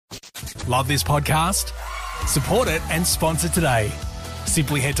Love this podcast? Support it and sponsor today.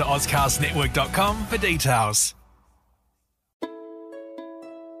 Simply head to ozcastnetwork.com for details.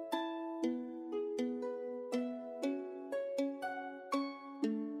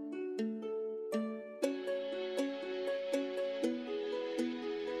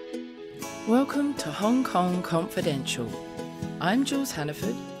 Welcome to Hong Kong Confidential. I'm Jules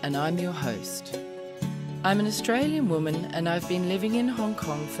Hannaford and I'm your host. I'm an Australian woman and I've been living in Hong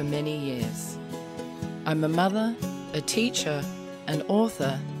Kong for many years. I'm a mother, a teacher, an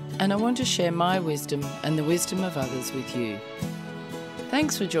author, and I want to share my wisdom and the wisdom of others with you.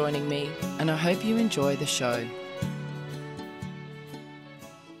 Thanks for joining me and I hope you enjoy the show.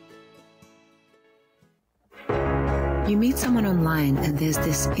 You meet someone online and there's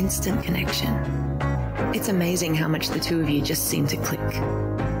this instant connection. It's amazing how much the two of you just seem to click.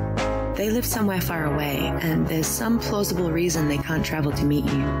 They live somewhere far away and there's some plausible reason they can't travel to meet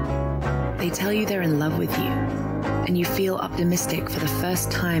you. They tell you they're in love with you and you feel optimistic for the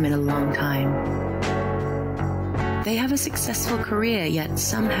first time in a long time. They have a successful career, yet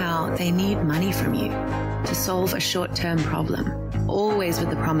somehow they need money from you to solve a short-term problem, always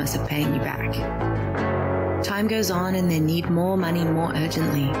with the promise of paying you back. Time goes on and they need more money more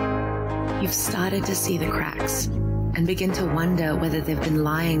urgently. You've started to see the cracks and begin to wonder whether they've been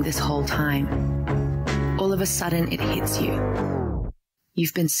lying this whole time. All of a sudden, it hits you.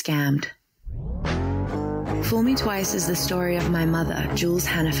 You've been scammed. Fool Me Twice is the story of my mother, Jules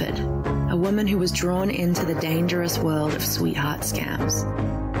Hannaford, a woman who was drawn into the dangerous world of sweetheart scams.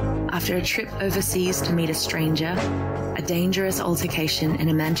 After a trip overseas to meet a stranger, a dangerous altercation in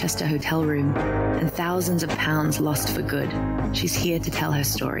a Manchester hotel room, and thousands of pounds lost for good, she's here to tell her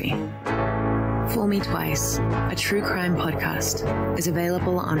story. Fool Me Twice, a true crime podcast, is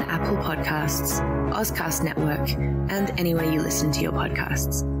available on Apple Podcasts, Ozcast Network, and anywhere you listen to your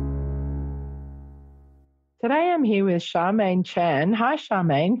podcasts. Today I'm here with Charmaine Chan. Hi,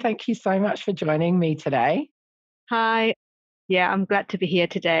 Charmaine. Thank you so much for joining me today. Hi. Yeah, I'm glad to be here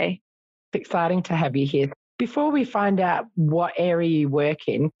today. It's exciting to have you here. Before we find out what area you work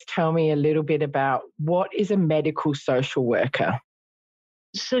in, tell me a little bit about what is a medical social worker?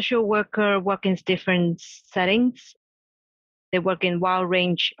 Social worker work in different settings. They work in a wide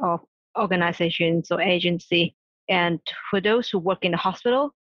range of organizations or agency. And for those who work in the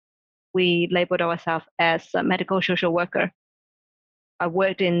hospital, we labeled ourselves as a medical social worker. I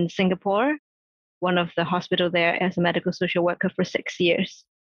worked in Singapore, one of the hospital there, as a medical social worker for 6 years.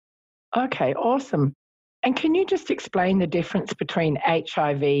 Okay, awesome. And can you just explain the difference between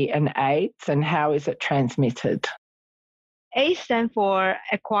HIV and AIDS and how is it transmitted? AIDS stands for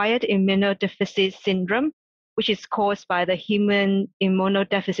Acquired Immunodeficit Syndrome, which is caused by the human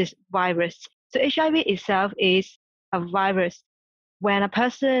immunodeficit virus. So HIV itself is a virus. When a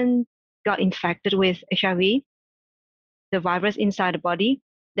person got infected with HIV, the virus inside the body,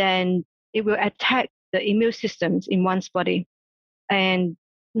 then it will attack the immune systems in one's body and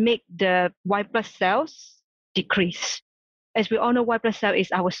make the white blood cells decrease. As we all know, white blood cell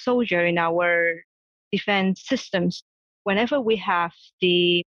is our soldier in our defense systems. Whenever we have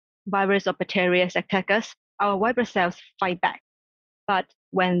the virus or bacteria attack us, our white blood cells fight back. But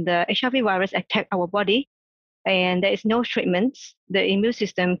when the HIV virus attack our body and there is no treatment, the immune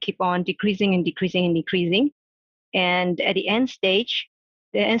system keep on decreasing and decreasing and decreasing. And at the end stage,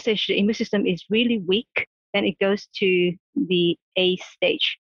 the immune system is really weak and it goes to the A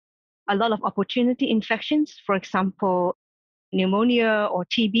stage. A lot of opportunity infections, for example, pneumonia or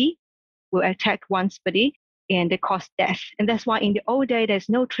TB, will attack one's body and they cause death. And that's why in the old days, there's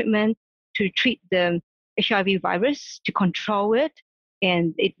no treatment to treat the HIV virus, to control it,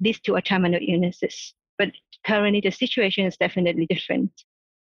 and it leads to a terminal illnesses. But currently, the situation is definitely different.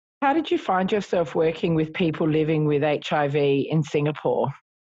 How did you find yourself working with people living with HIV in Singapore?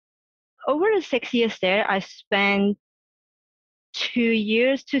 Over the 6 years there, I spent 2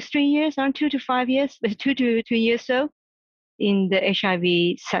 years to 3 years, around 2 to 5 years, but 2 to 3 years so, in the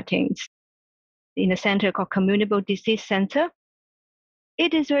HIV settings, in a center called Communicable Disease Center.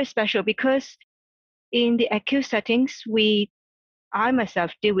 It is very special because in the acute settings, I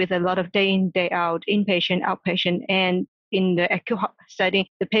myself deal with a lot of day in, day out, inpatient, outpatient, and in the acute setting,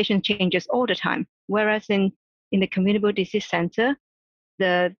 the patient changes all the time. Whereas in the Communicable Disease Center,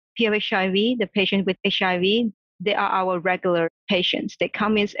 the POHIV, the patient with HIV, they are our regular patients. They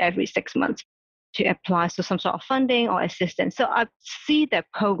come in every 6 months to apply for some sort of funding or assistance. So I see their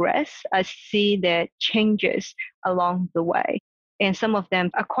progress. I see their changes along the way. And some of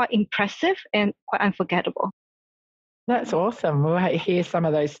them are quite impressive and quite unforgettable. That's awesome. We'll hear some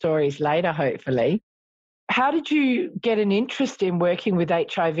of those stories later, hopefully. How did you get an interest in working with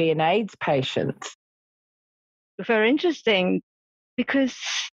HIV and AIDS patients? Very interesting because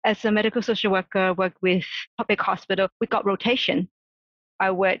as a medical social worker, work with public hospital, we got rotation.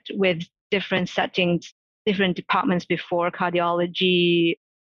 I worked with different settings, different departments before, cardiology,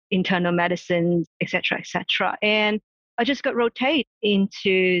 internal medicine, etc., etc. And I just got rotated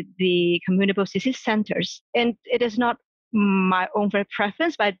into the communicable disease centers. And it is not my own very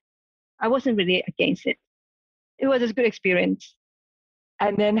preference, but I wasn't really against it. It was a good experience.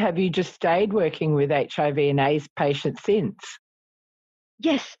 And then have you just stayed working with HIV and AIDS patients since?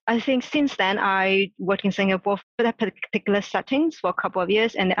 Yes, I think since then I worked in Singapore for that particular settings for a couple of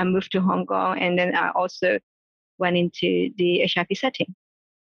years, and then I moved to Hong Kong, and then I also went into the HIV setting.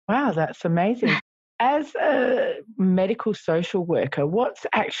 Wow, that's amazing. As a medical social worker, what's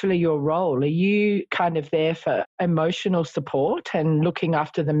actually your role? Are you kind of there for emotional support and looking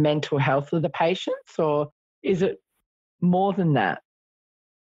after the mental health of the patients, or is it more than that?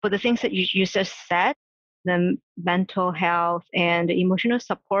 For the things that you just said, the mental health and the emotional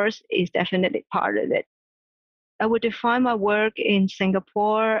support is definitely part of it. I would define my work in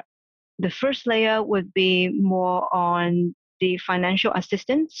Singapore. The first layer would be more on the financial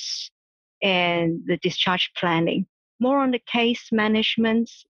assistance and the discharge planning, more on the case management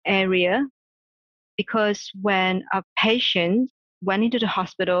area, because when a patient went into the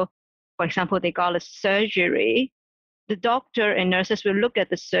hospital, for example, they got a surgery, the doctor and nurses will look at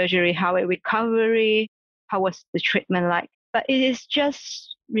the surgery, how it recovery, how was the treatment like. But it is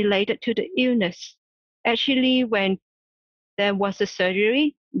just related to the illness. Actually, when there was a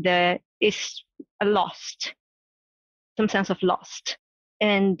surgery, there is a lost, some sense of lost.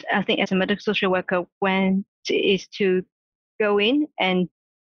 And I think as a medical social worker, when it is to go in and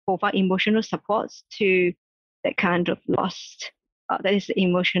provide emotional support to that kind of lost, that is the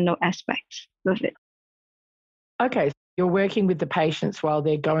emotional aspect of it. Okay, you're working with the patients while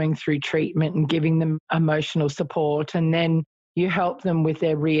they're going through treatment and giving them emotional support, and then you help them with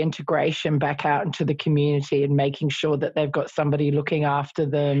their reintegration back out into the community and making sure that they've got somebody looking after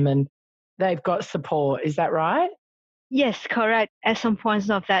them and they've got support. Is that right? Yes, correct. At some points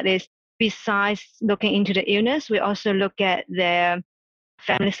of that is, besides looking into the illness, we also look at their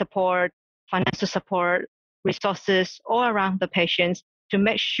family support, financial support, resources all around the patients to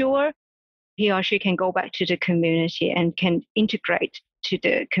make sure he or she can go back to the community and can integrate to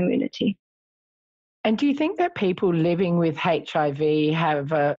the community. And do you think that people living with HIV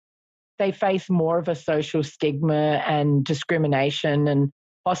they face more of a social stigma and discrimination and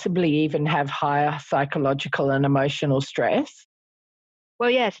possibly even have higher psychological and emotional stress? Well,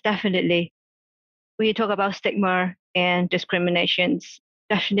 yes, definitely. When you talk about stigma and discriminations,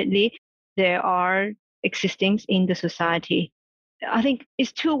 definitely there are existing in the society. I think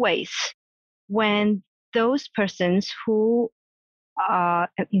it's two ways. When those persons who are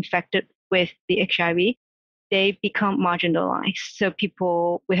infected with the HIV, they become marginalized. So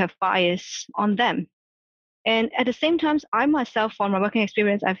people will have bias on them. And at the same time, I myself, from my working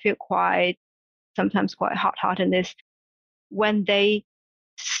experience, I feel sometimes quite hard-hearted in this when they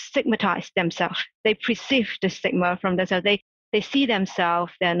stigmatize themselves. They perceive the stigma from themselves. They see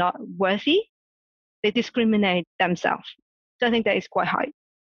themselves, they're not worthy. They discriminate themselves. So I think that is quite high.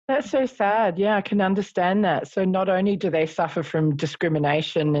 That's so sad. Yeah, I can understand that. So not only do they suffer from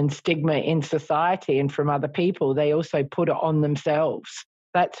discrimination and stigma in society and from other people, they also put it on themselves.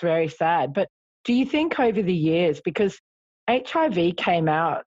 That's very sad. But do you think over the years, because HIV became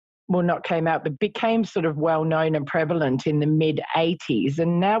sort of well known and prevalent in the mid-80s,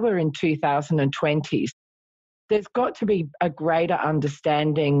 and now we're in 2020s, there's got to be a greater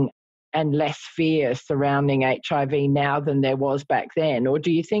understanding and less fear surrounding HIV now than there was back then? Or do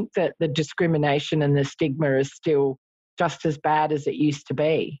you think that the discrimination and the stigma is still just as bad as it used to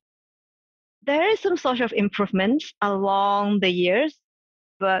be? There is some sort of improvements along the years,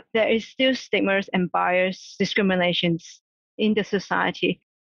 but there is still stigmas and bias discriminations in the society.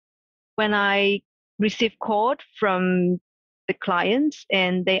 When I receive call from the clients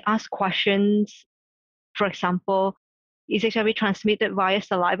and they ask questions, for example, is HIV transmitted via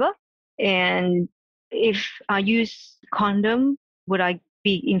saliva? And if I use condom, would I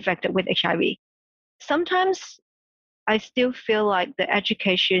be infected with HIV? Sometimes I still feel like the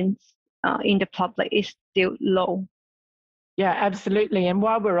education in the public is still low. Yeah, absolutely. And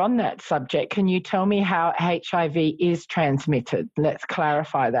while we're on that subject, can you tell me how HIV is transmitted? Let's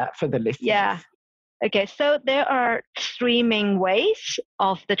clarify that for the listeners. Yeah. Okay, so there are three main ways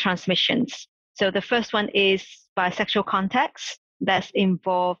of the transmissions. So the first one is by sexual contacts that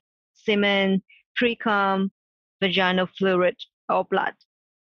involve semen, precum, vaginal fluid, or blood.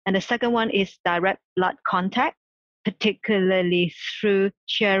 And the second one is direct blood contact, particularly through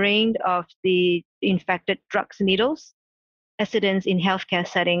sharing of the infected drugs needles, accidents in healthcare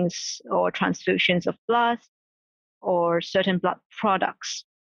settings, or transfusions of blood, or certain blood products.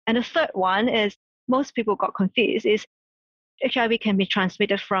 And the third one is, most people got confused, is HIV can be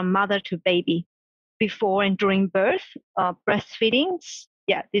transmitted from mother to baby before and during birth, breastfeeding.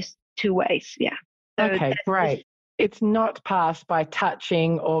 Yeah, these two ways. Yeah. So okay, great. It's not passed by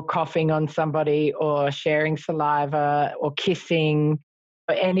touching or coughing on somebody or sharing saliva or kissing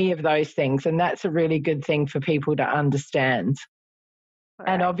or any of those things. And that's a really good thing for people to understand.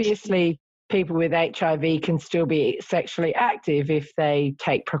 Correct. And obviously, people with HIV can still be sexually active if they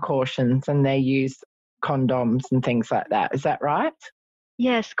take precautions and they use condoms and things like that. Is that right?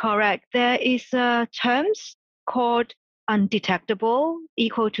 Yes, correct. There is terms called undetectable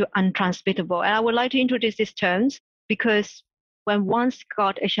equal to untransmittable. And I would like to introduce these terms because when one's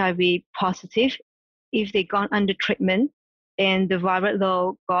got HIV positive, if they gone under treatment and the viral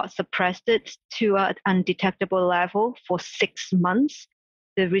load got suppressed to an undetectable level for 6 months,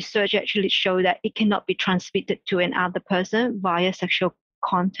 the research actually showed that it cannot be transmitted to another person via sexual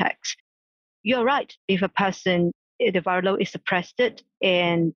contact. You're right. If a person, the viral load is suppressed,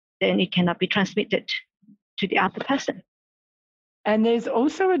 and then it cannot be transmitted to the other person. And there's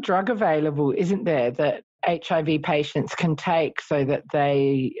also a drug available, isn't there, that HIV patients can take so that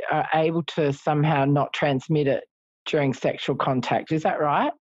they are able to somehow not transmit it during sexual contact. Is that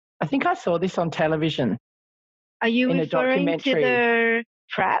right? I think I saw this on television. Are you referring to the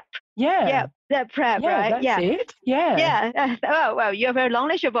PrEP? Yeah. Yeah, the PrEP, yeah, right? That's it. Yeah. Yeah. Oh, well, you're very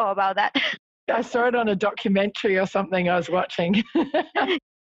knowledgeable about that. I saw it on a documentary or something I was watching.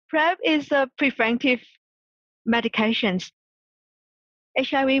 PrEP is a preventive medications.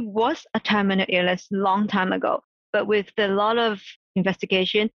 HIV was a terminal illness long time ago, but with a lot of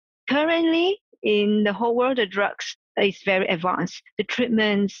investigation, currently in the whole world, the drugs is very advanced. The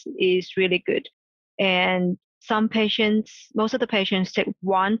treatments is really good. And some patients, most of the patients take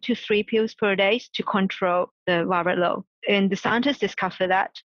 1 to 3 pills per day to control the viral load. And the scientists discovered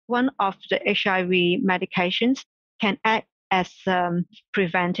that one of the HIV medications can act as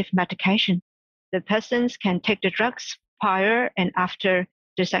preventive medication. The persons can take the drugs prior and after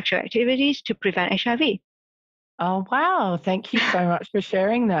the sexual activities to prevent HIV. Oh, wow. Thank you so much for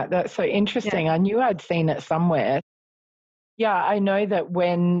sharing that. That's so interesting. Yeah. I knew I'd seen it somewhere. Yeah, I know that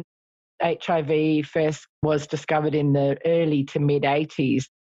when HIV first was discovered in the early to mid-80s,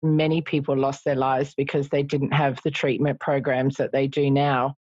 many people lost their lives because they didn't have the treatment programs that they do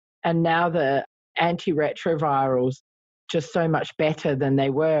now. And now the antiretrovirals just so much better than they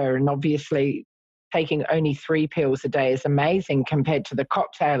were. And obviously, taking only 3 pills a day is amazing compared to the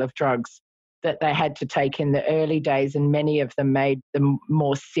cocktail of drugs that they had to take in the early days, and many of them made them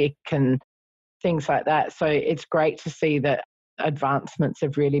more sick and things like that. So it's great to see that advancements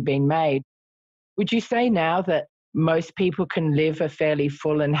have really been made. Would you say now that most people can live a fairly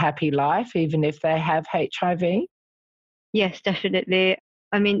full and happy life, even if they have HIV? Yes, definitely.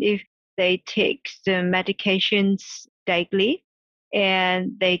 I mean, if they take the medications daily,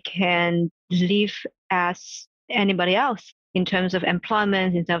 and they can live as anybody else in terms of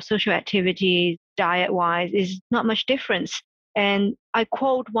employment, in terms of social activities, diet-wise, is not much difference. And I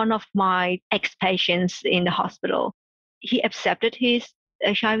quote one of my ex-patients in the hospital. He accepted his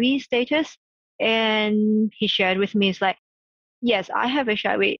HIV status, and he shared with me, it's like, yes, I have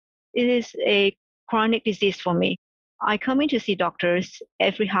HIV. It is a chronic disease for me. I come in to see doctors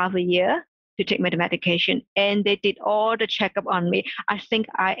every half a year to take my medication, and they did all the checkup on me. I think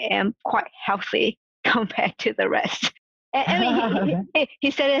I am quite healthy compared to the rest. I mean,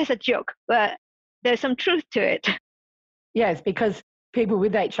 he said it as a joke, but there's some truth to it. Yes, because people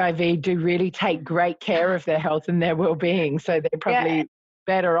with HIV do really take great care of their health and their well-being, so they're probably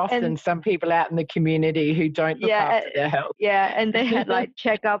better off than some people out in the community who don't look after their health. Yeah, and they had like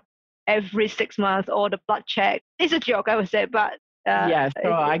checkup every 6 months, or the blood check. It's a joke, I would say, but yes,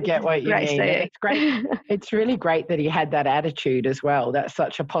 I get what you mean. It's great. It's really great that he had that attitude as well. That's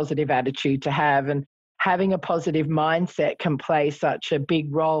such a positive attitude to have, and having a positive mindset can play such a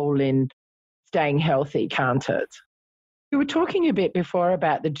big role in staying healthy, can't it? We were talking a bit before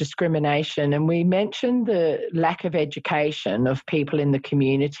about the discrimination, and we mentioned the lack of education of people in the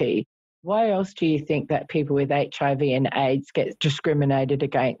community. Why else do you think that people with HIV and AIDS get discriminated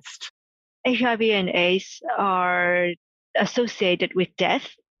against? HIV and AIDS are associated with death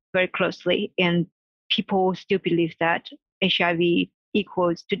very closely, and people still believe that HIV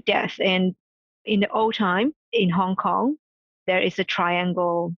equals to death. And in the old time in Hong Kong, there is a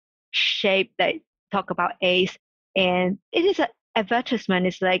triangle shape that talk about AIDS, and it is advertisement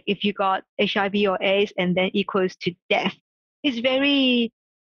is like if you got HIV or AIDS and then equals to death. It's very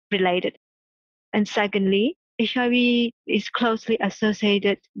related. And secondly, HIV is closely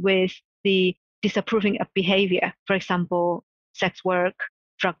associated with the disapproving of behavior. For example, sex work,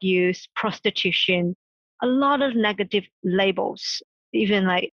 drug use, prostitution, a lot of negative labels, even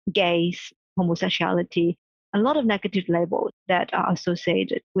like gays, homosexuality, a lot of negative labels that are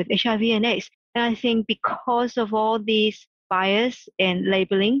associated with HIV and AIDS. And I think because of all these bias and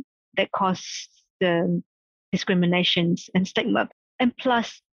labeling that cause the discriminations and stigma. And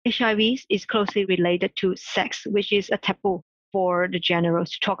plus, HIV is closely related to sex, which is a taboo for the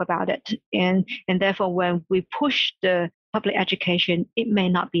generals to talk about it. And therefore, when we push the public education, it may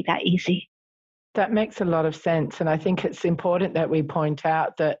not be that easy. That makes a lot of sense. And I think it's important that we point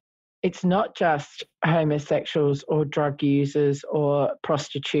out that it's not just homosexuals or drug users or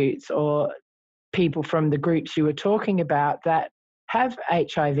prostitutes or people from the groups you were talking about that have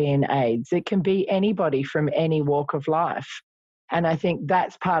HIV and AIDS. It can be anybody from any walk of life. And I think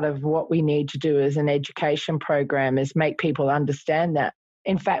that's part of what we need to do as an education program is make people understand that.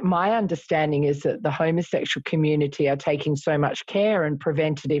 In fact, my understanding is that the homosexual community are taking so much care and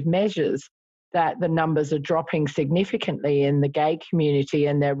preventative measures that the numbers are dropping significantly in the gay community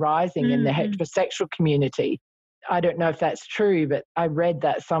and they're rising in the heterosexual community. I don't know if that's true, but I read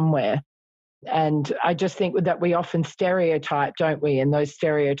that somewhere. And I just think that we often stereotype, don't we? And those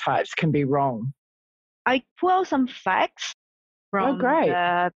stereotypes can be wrong. I pulled some facts from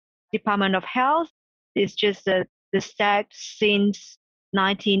the Department of Health. It's just the stats since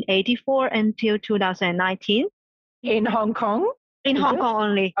 1984 until 2019. In Hong Kong? In Hong Kong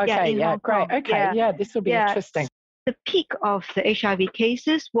only. Okay, Hong great. Kong. Okay, this will be interesting. The peak of the HIV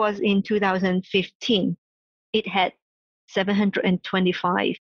cases was in 2015. It had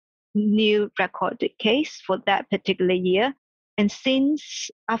 725 new recorded case for that particular year. And since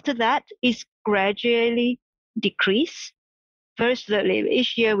after that, it's gradually decreased. Very slowly.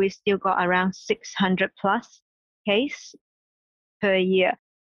 Each year, we still got around 600 plus case per year.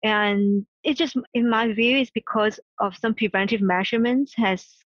 And it just, in my view, is because of some preventive measurements has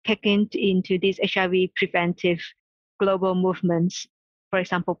kicked into these HIV preventive global movements. For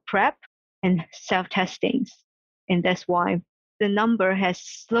example, PrEP and self-testings. And that's why the number has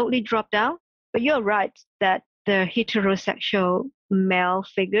slowly dropped down. But you're right that the heterosexual male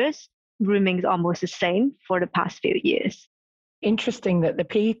figures remains almost the same for the past few years. Interesting that the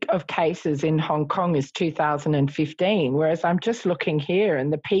peak of cases in Hong Kong is 2015, whereas I'm just looking here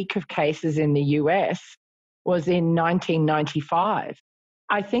and the peak of cases in the US was in 1995.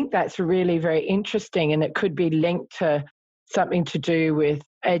 I think that's really very interesting, and it could be linked to something to do with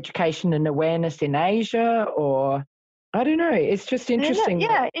education and awareness in Asia, or I don't know. It's just interesting.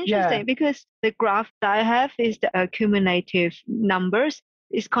 Interesting because the graph that I have is the accumulative numbers.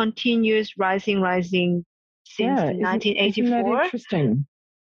 It's continuous rising since 1984. Isn't that interesting?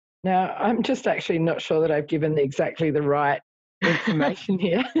 Now, I'm just actually not sure that I've given exactly the right information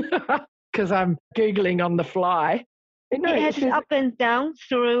here because I'm Googling on the fly. It has up and down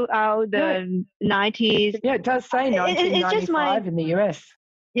throughout the 90s. Yeah, it does say 1995 in the US.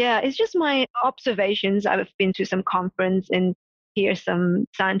 Yeah, it's just my observations. I've been to some conference and hear some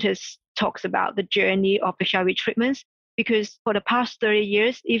scientists talks about the journey of HIV treatments. Because for the past 30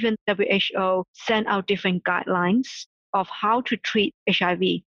 years, even WHO sent out different guidelines of how to treat HIV.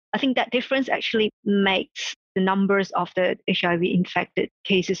 I think that difference actually makes the numbers of the HIV infected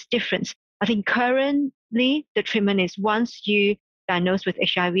cases different. I think currently the treatment is once you diagnosed with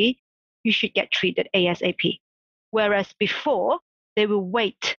HIV, you should get treated ASAP. Whereas before, they will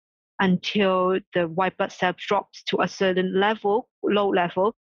wait until the white blood cell drops to a certain level, low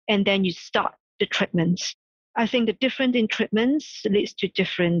level, and then you start the treatments. I think the difference in treatments leads to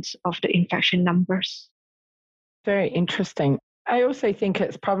difference of the infection numbers. Very interesting. I also think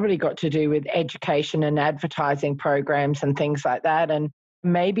it's probably got to do with education and advertising programs and things like that. And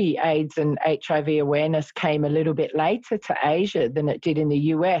maybe AIDS and HIV awareness came a little bit later to Asia than it did in the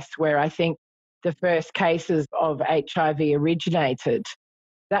US, where I think the first cases of HIV originated.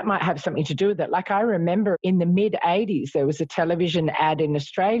 That might have something to do with it. Like I remember in the mid-80s, there was a television ad in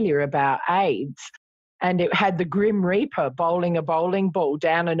Australia about AIDS. And it had the Grim Reaper bowling a bowling ball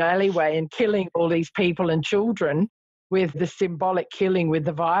down an alleyway and killing all these people and children with the symbolic killing with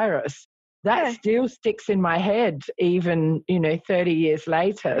the virus. That still sticks in my head even, 30 years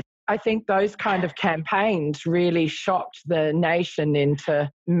later. I think those kind of campaigns really shocked the nation into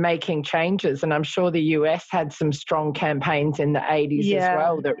making changes. And I'm sure the US had some strong campaigns in the 80s as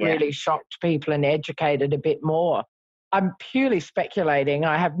well that really shocked people and educated a bit more. I'm purely speculating.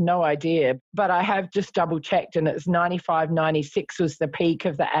 I have no idea, but I have just double checked and it's 95, 96 was the peak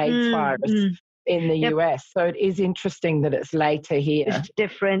of the AIDS virus in the US. So it is interesting that it's later here. It's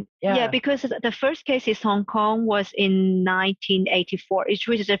different. Yeah. Yeah, because the first case in Hong Kong was in 1984, which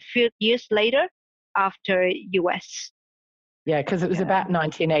was a few years later after US. Yeah, because it was about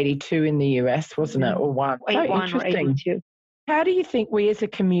 1982 in the US, wasn't it? Or one. So 81 interesting. or 82. How do you think we as a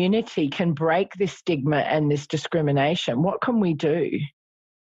community can break this stigma and this discrimination? What can we do?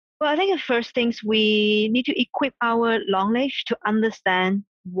 Well, I think the first things we need to equip our long age to understand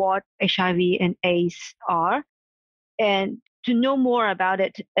what HIV and AIDS are and to know more about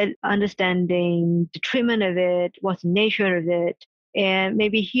it, and understanding the treatment of it, what's the nature of it, and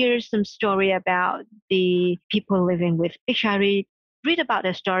maybe hear some story about the people living with HIV, read about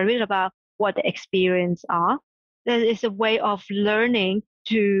their story, read about what the experience are. There is a way of learning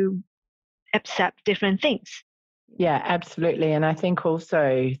to accept different things. Yeah, absolutely. And I think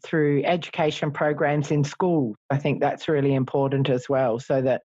also through education programs in school, I think that's really important as well, so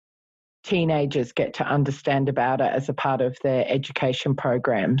that teenagers get to understand about it as a part of their education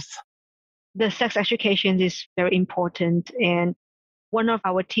programs. The sex education is very important. And one of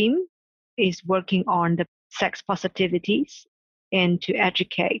our team is working on the sex positivities and to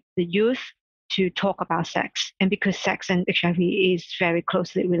educate the youth to talk about sex. And because sex and HIV is very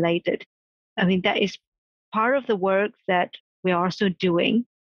closely related, I mean, that is part of the work that we're also doing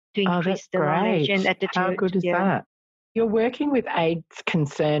to increase the knowledge and attitude. How good is that? You're working with AIDS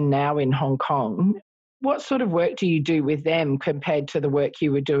Concern now in Hong Kong. What sort of work do you do with them compared to the work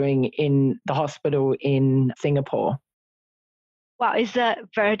you were doing in the hospital in Singapore? Well, it's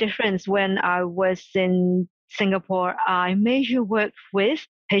very different. When I was in Singapore, I mainly worked with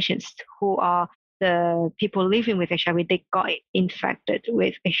patients who are the people living with HIV. They got infected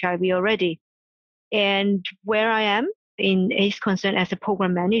with HIV already. And where I am in AIDS Concern as a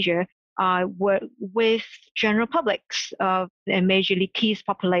program manager, I work with general publics and majorly key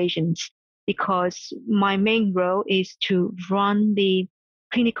populations, because my main role is to run the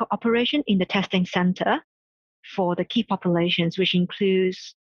clinical operation in the testing center for the key populations, which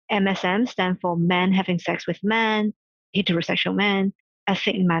includes MSM, stand for men having sex with men, heterosexual men,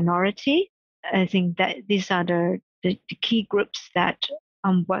 ethnic minority. I think that these are the key groups that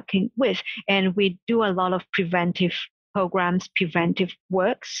I'm working with. And we do a lot of preventive programs, preventive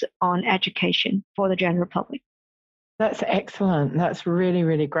works on education for the general public. That's excellent. That's really,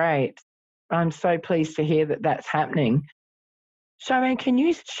 really great. I'm so pleased to hear that that's happening. Charmaine, can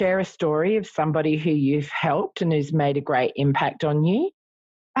you share a story of somebody who you've helped and who's made a great impact on you?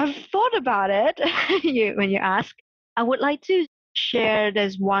 I've thought about it when you ask. I would like to share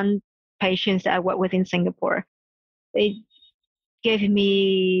there's one patient that I work with in Singapore. It gave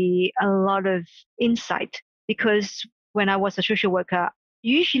me a lot of insight, because when I was a social worker,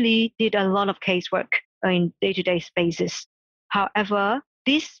 usually did a lot of casework in day-to-day spaces. However,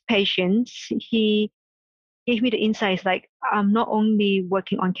 this patient, he gave me the insights like I'm not only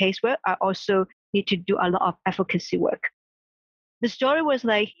working on casework, I also need to do a lot of advocacy work. The story was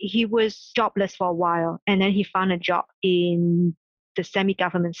like he was jobless for a while, and then he found a job in the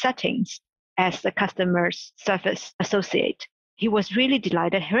semi-government settings as a customer service associate. He was really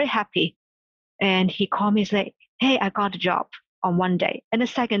delighted, very happy. And he called me, he's like, hey, I got a job on one day. And the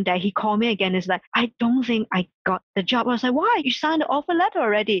second day, he called me again. It's like, I don't think I got the job. I was like, why? You signed the offer letter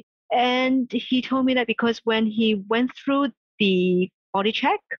already. And he told me that because when he went through the body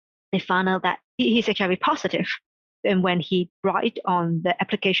check, they found out that he's HIV positive. And when he wrote on the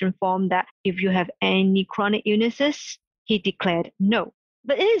application form that if you have any chronic illnesses, he declared no.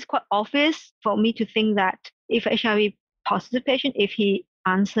 But it is quite obvious for me to think that if HIV positive patient, if he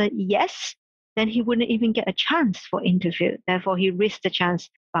answered yes, then he wouldn't even get a chance for interview. Therefore, he risked the chance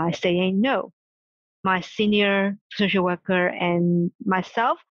by saying no. My senior social worker and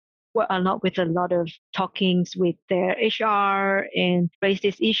myself work a lot with a lot of talkings with their HR and raise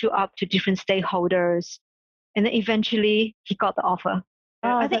this issue up to different stakeholders. And then eventually he got the offer.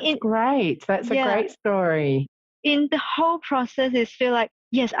 Oh, I think that's great. That's a great story. In the whole process, it's feel like,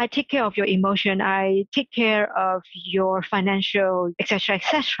 yes, I take care of your emotion, I take care of your financial, etc.,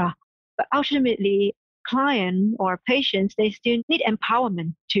 etc. But ultimately, client or patients, they still need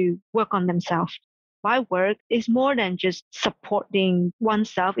empowerment to work on themselves. My work is more than just supporting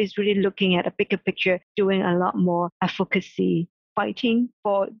oneself, it's really looking at a bigger picture, doing a lot more advocacy, fighting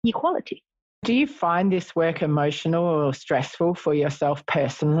for equality. Do you find this work emotional or stressful for yourself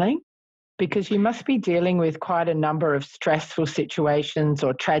personally? because you must be dealing with quite a number of stressful situations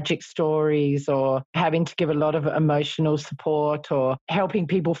or tragic stories, or having to give a lot of emotional support, or helping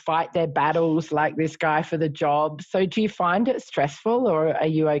people fight their battles like this guy for the job. So do you find it stressful, or are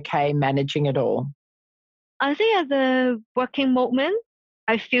you okay managing it all? I think at the working moment,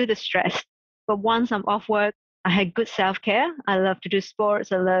 I feel the stress. But once I'm off work, I had good self-care. I love to do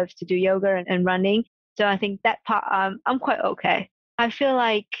sports. I love to do yoga and running. So I think that part, I'm quite okay. I feel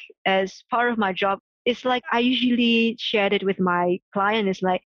like as part of my job, it's like I usually shared it with my client. It's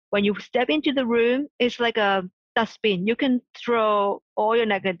like when you step into the room, it's like a dustbin. You can throw all your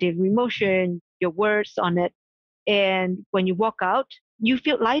negative emotion, your words on it. And when you walk out, you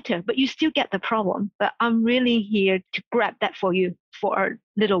feel lighter, but you still get the problem. But I'm really here to grab that for you for a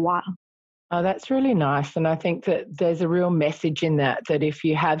little while. Oh, that's really nice. And I think that there's a real message in that if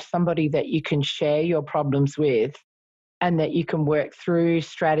you have somebody that you can share your problems with, and that you can work through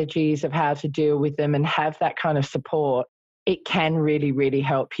strategies of how to deal with them and have that kind of support, it can really, really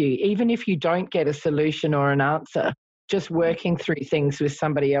help you. Even if you don't get a solution or an answer, just working through things with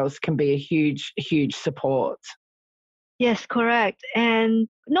somebody else can be a huge, huge support. Yes, correct. And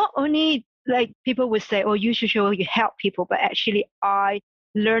not only like people would say, oh, you should show you help people, but actually I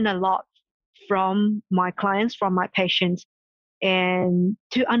learn a lot from my clients, from my patients, and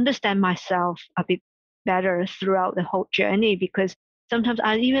to understand myself a bit better throughout the whole journey, because sometimes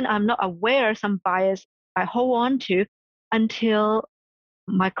I'm not aware some bias I hold on to until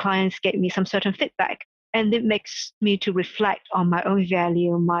my clients get me some certain feedback, and it makes me to reflect on my own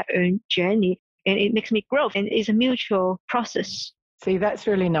value, my own journey, and it makes me grow, and it's a mutual process. See, that's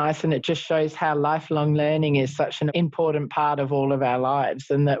really nice, and it just shows how lifelong learning is such an important part of all of our lives,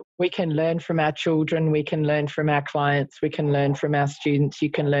 and that we can learn from our children, we can learn from our clients, we can learn from our students,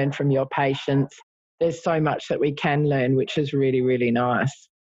 you can learn from your patients. There's so much that we can learn, which is really, really nice.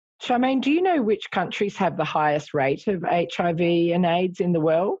 Charmaine, do you know which countries have the highest rate of HIV and AIDS in the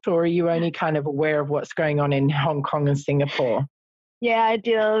world, or are you only kind of aware of what's going on in Hong Kong and Singapore? Yeah, I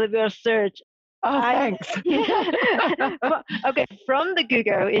did a little bit of research. Oh, thanks. Okay, from the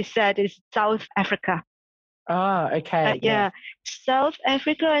Google, it said it's South Africa. Oh, okay. Yeah, South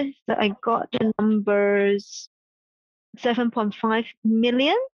Africa, I got the numbers 7.5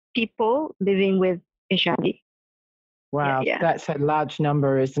 million people living with HIV. Wow, Yeah. That's a large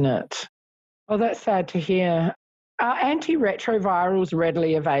number, isn't it? Oh, that's sad to hear. Are antiretrovirals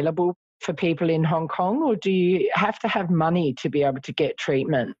readily available for people in Hong Kong, or do you have to have money to be able to get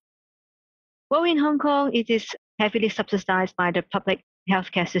treatment? Well, in Hong Kong, it is heavily subsidized by the public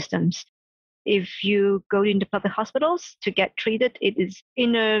healthcare systems. If you go into public hospitals to get treated, it is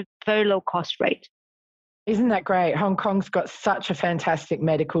in a very low cost rate. Isn't that great? Hong Kong's got such a fantastic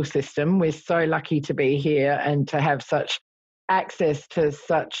medical system. We're so lucky to be here and to have such access to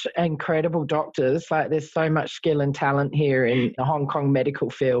such incredible doctors. Like, there's so much skill and talent here in the Hong Kong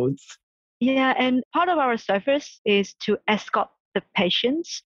medical fields. Yeah, and part of our service is to escort the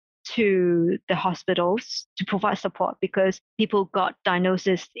patients to the hospitals to provide support, because people got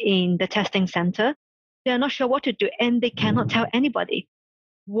diagnosis in the testing center. They're not sure what to do, and they cannot tell anybody.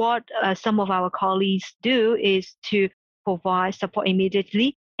 What some of our colleagues do is to provide support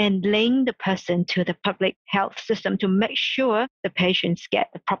immediately and link the person to the public health system to make sure the patients get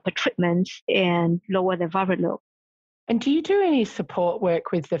the proper treatments and lower the viral load. And do you do any support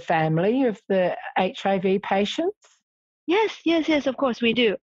work with the family of the HIV patients? Yes, of course we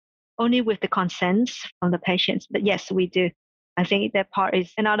do. Only with the consent from the patients. But yes, we do. I think that part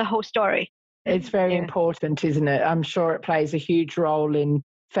is another whole story. It's very important, isn't it? I'm sure it plays a huge role in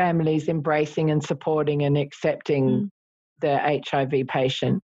families embracing and supporting and accepting the HIV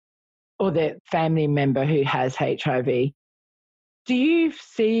patient or the family member who has HIV. Do you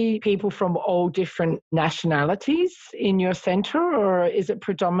see people from all different nationalities in your centre, or is it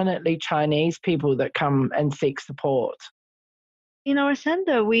predominantly Chinese people that come and seek support? In our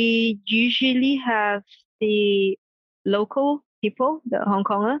center, we usually have the local people, the Hong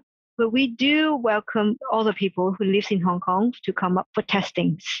Konger, but we do welcome all the people who live in Hong Kong to come up for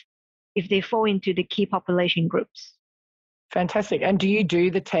testings if they fall into the key population groups. Fantastic. And do you do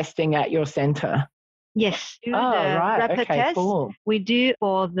the testing at your centre? Yes. Do the rapid test. Cool. We do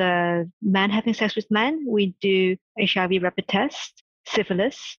for the man having sex with men. We do HIV rapid test,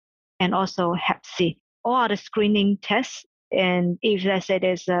 syphilis, and also Hep C. All are the screening tests. And if let's say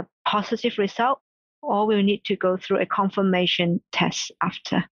there's a positive result, all we'll need to go through a confirmation test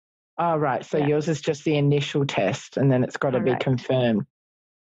after. Oh, right. So yours is just the initial test and then it's got to be confirmed.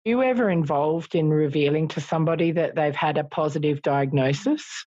 Are you ever involved in revealing to somebody that they've had a positive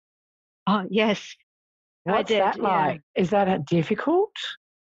diagnosis? Oh, yes. What's that like? Is that difficult?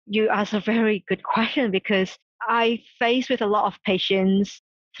 You asked a very good question because I faced with a lot of patients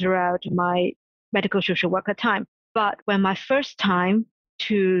throughout my medical social worker time. But when my first time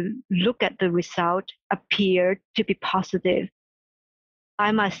to look at the result appeared to be positive,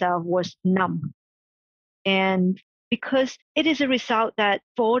 I myself was numb. And because it is a result that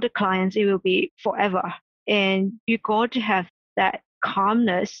for the clients, it will be forever. And you got to have that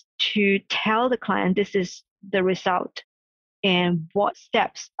calmness to tell the client this is the result and what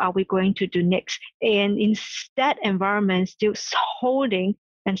steps are we going to do next. And in that environment, still holding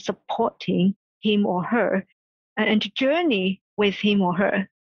and supporting him or her and to journey with him or her.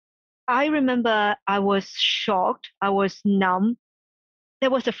 I remember I was shocked, I was numb.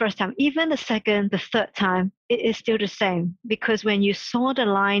 That was the first time. Even the second, the third time, it is still the same because when you saw the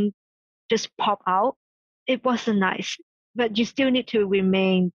line just pop out, it wasn't nice. But you still need to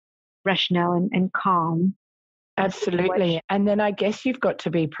remain rational and calm. Absolutely. And then I guess you've got to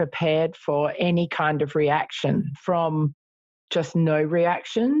be prepared for any kind of reaction, from just no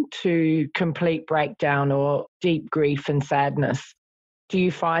reaction to complete breakdown or deep grief and sadness. Do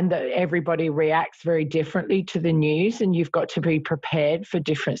you find that everybody reacts very differently to the news and you've got to be prepared for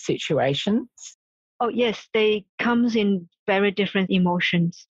different situations? Oh, yes, they comes in very different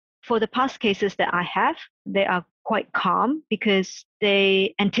emotions. For the past cases that I have, they are quite calm because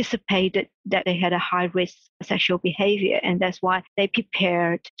they anticipated that they had a high risk sexual behavior, and that's why they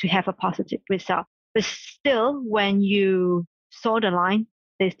prepared to have a positive result. But still, when you saw the line,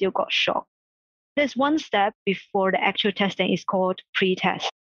 they still got shocked. There's one step before the actual testing is called pre-test.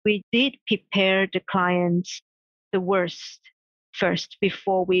 We did prepare the clients the worst first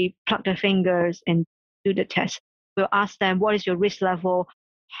before we plug their fingers and do the test. We'll ask them, what is your risk level?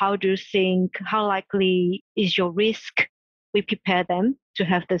 How do you think? How likely is your risk? We prepare them to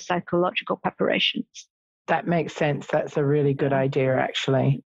have the psychological preparations. That makes sense. That's a really good idea,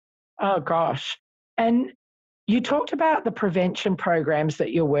 actually. Oh, gosh. And you talked about the prevention programs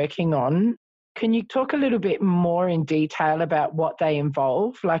that you're working on. Can you talk a little bit more in detail about what they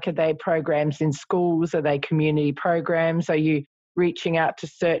involve? Like, are they programs in schools? Are they community programs? Are you reaching out to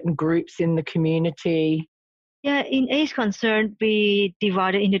certain groups in the community? Yeah, in AIDS Concern, we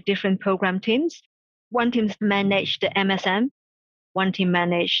divided into different program teams. One team managed the MSM, one team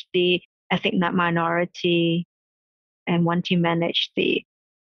managed the ethnic minority, and one team managed the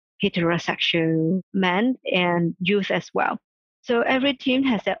heterosexual men and youth as well. So every team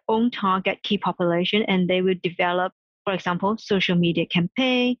has their own target key population, and they will develop, for example, social media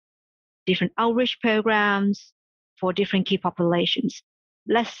campaign, different outreach programs for different key populations.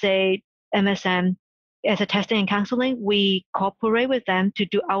 Let's say MSM, as a testing and counseling, we cooperate with them to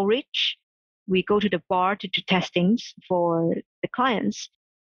do outreach. We go to the bar to do testings for the clients,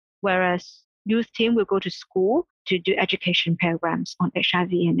 whereas youth team will go to school to do education programs on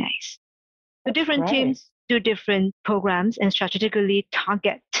HIV and AIDS. The different teams do different programs and strategically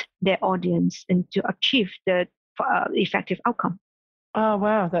target their audience and to achieve the effective outcome. Oh,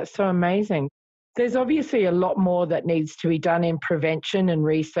 wow, that's so amazing. There's obviously a lot more that needs to be done in prevention and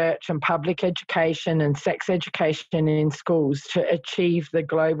research and public education and sex education in schools to achieve the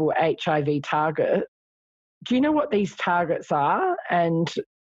global HIV target. Do you know what these targets are, and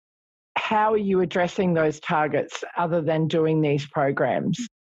how are you addressing those targets other than doing these programs?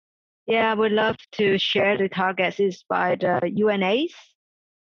 Yeah, I would love to share the targets is by the UNAIDS,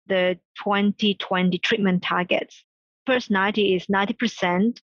 the 2020 treatment targets. First 90 is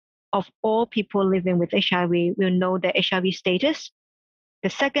 90% of all people living with HIV will know their HIV status. The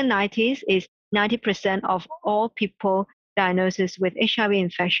second 90 is 90% of all people diagnosed with HIV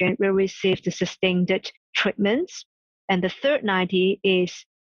infection will receive the sustained treatments. And the third 90 is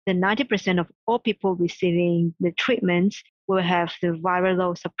the 90% of all people receiving the treatments will have the viral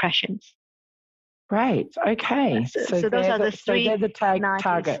load suppressions. Great. Okay. So those are the three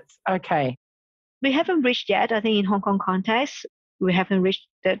targets. Okay. We haven't reached yet. I think in Hong Kong context, we haven't reached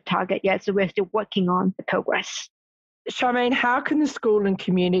the target yet. So we're still working on the progress. Charmaine, how can the school and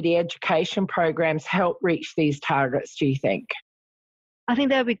community education programs help reach these targets, do you think? I think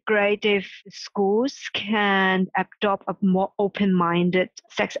that would be great if schools can adopt a more open-minded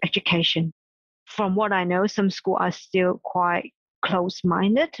sex education. From what I know, some schools are still quite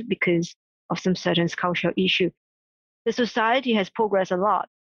close-minded because of some certain cultural issue. The society has progressed a lot.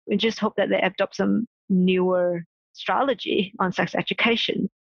 We just hope that they adopt some newer strategy on sex education,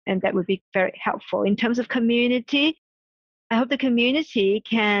 and that would be very helpful. In terms of community, I hope the community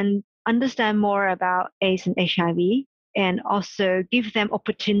can understand more about AIDS and HIV and also give them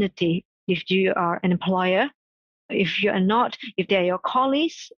opportunity if you are an employer. If you are not, if they are your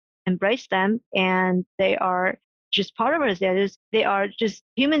colleagues, embrace them and they are just part of us. They are just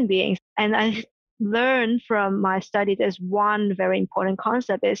human beings. And I learned from my study, there's one very important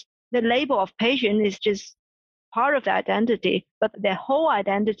concept is the label of patient is just part of the identity, but their whole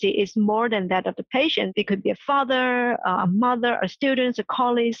identity is more than that of the patient. It could be a father, a mother, a student, a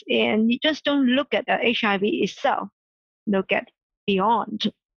colleague, and you just don't look at the HIV itself. Look at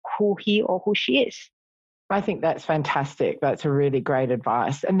beyond who he or who she is. I think that's fantastic. That's a really great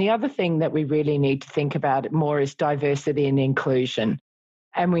advice. And the other thing that we really need to think about more is diversity and inclusion.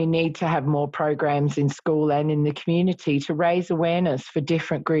 And we need to have more programs in school and in the community to raise awareness for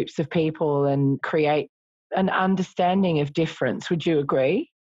different groups of people and create an understanding of difference. Would you agree?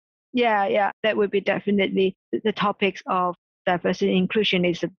 Yeah. That would be definitely the topics of diversity and inclusion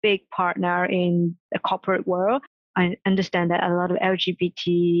is a big part now in the corporate world. I understand that a lot of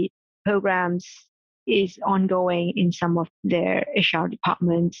LGBT programs is ongoing in some of their HR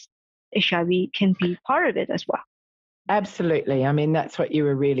departments. HIV can be part of it as well. Absolutely. I mean, that's what you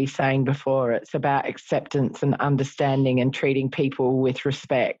were really saying before. It's about acceptance and understanding and treating people with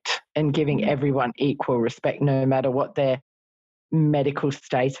respect and giving everyone equal respect, no matter what their medical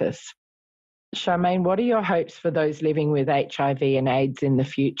status. Charmaine, what are your hopes for those living with HIV and AIDS in the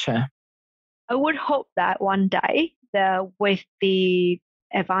future? I would hope that one day, with the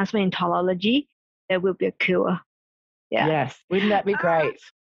advancement in technology, there will be a cure. Yeah. Yes. Wouldn't that be great?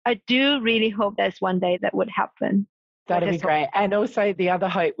 I do really hope that's one day that would happen. That'd be great. And also the other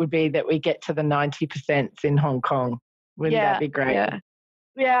hope would be that we get to the 90% in Hong Kong. Wouldn't that be great?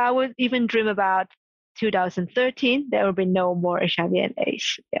 Yeah, I would even dream about 2013. There will be no more HIV and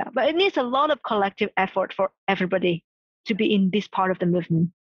AIDS. Yeah, but it needs a lot of collective effort for everybody to be in this part of the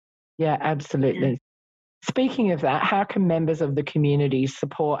movement. Yeah, absolutely. Yeah. Speaking of that, how can members of the community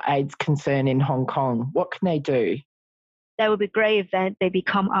support AIDS concern in Hong Kong? What can they do? That would be great if they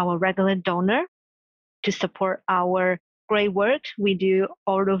become our regular donor to support our great work we do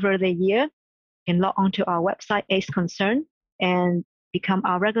all over the year. You can log onto our website, AIDS Concern, and become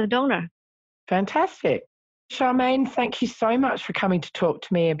our regular donor. Fantastic. Charmaine, thank you so much for coming to talk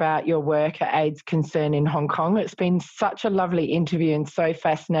to me about your work at AIDS Concern in Hong Kong. It's been such a lovely interview and so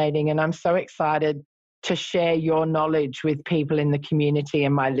fascinating, and I'm so excited to share your knowledge with people in the community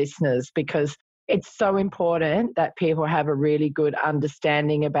and my listeners, because it's so important that people have a really good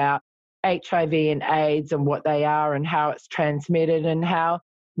understanding about HIV and AIDS and what they are and how it's transmitted and how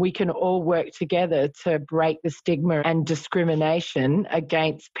we can all work together to break the stigma and discrimination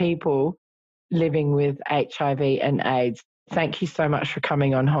against people living with HIV and AIDS. Thank you so much for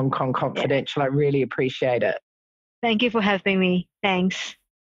coming on Hong Kong Confidential. I really appreciate it. Thank you for having me. Thanks.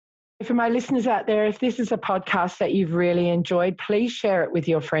 For my listeners out there, if this is a podcast that you've really enjoyed, please share it with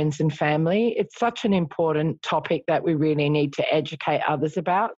your friends and family. It's such an important topic that we really need to educate others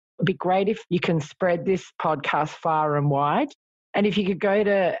about. It'd be great if you can spread this podcast far and wide. And if you could go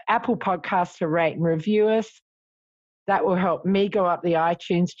to Apple Podcasts to rate and review us, that will help me go up the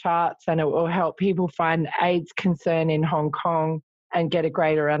iTunes charts, and it will help people find AIDS concern in Hong Kong and get a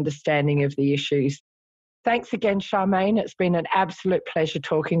greater understanding of the issues. Thanks again, Charmaine. It's been an absolute pleasure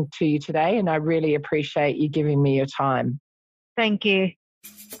talking to you today, and I really appreciate you giving me your time. Thank you.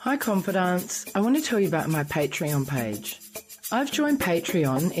 Hi, Confidants. I want to tell you about my Patreon page. I've joined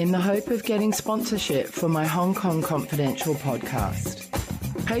Patreon in the hope of getting sponsorship for my Hong Kong Confidential podcast.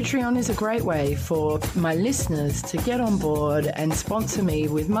 Patreon is a great way for my listeners to get on board and sponsor me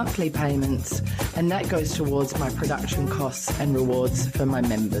with monthly payments, and that goes towards my production costs and rewards for my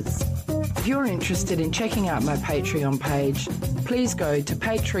members. If you're interested in checking out my Patreon page, please go to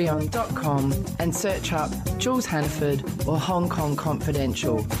patreon.com and search up Jules Hannaford or Hong Kong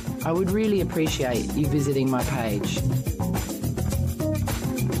Confidential. I would really appreciate you visiting my page.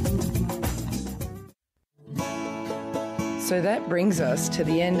 So that brings us to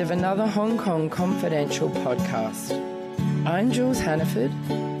the end of another Hong Kong Confidential podcast. I'm Jules Hannaford.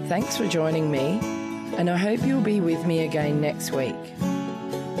 Thanks for joining me, and I hope you'll be with me again next week.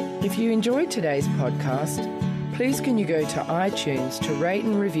 If you enjoyed today's podcast, please can you go to iTunes to rate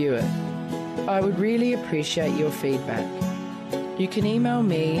and review it. I would really appreciate your feedback. You can email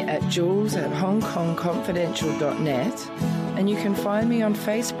me at jules@hongkongconfidential.net, and you can find me on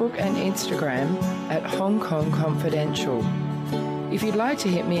Facebook and Instagram at Hong Kong Confidential. If you'd like to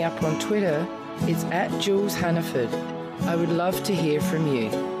hit me up on Twitter, it's at Jules Hannaford. I would love to hear from you.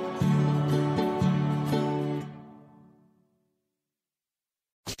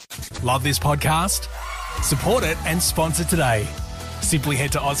 Love this podcast? Support it and sponsor today. Simply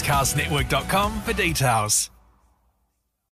head to AuscastNetwork.com for details.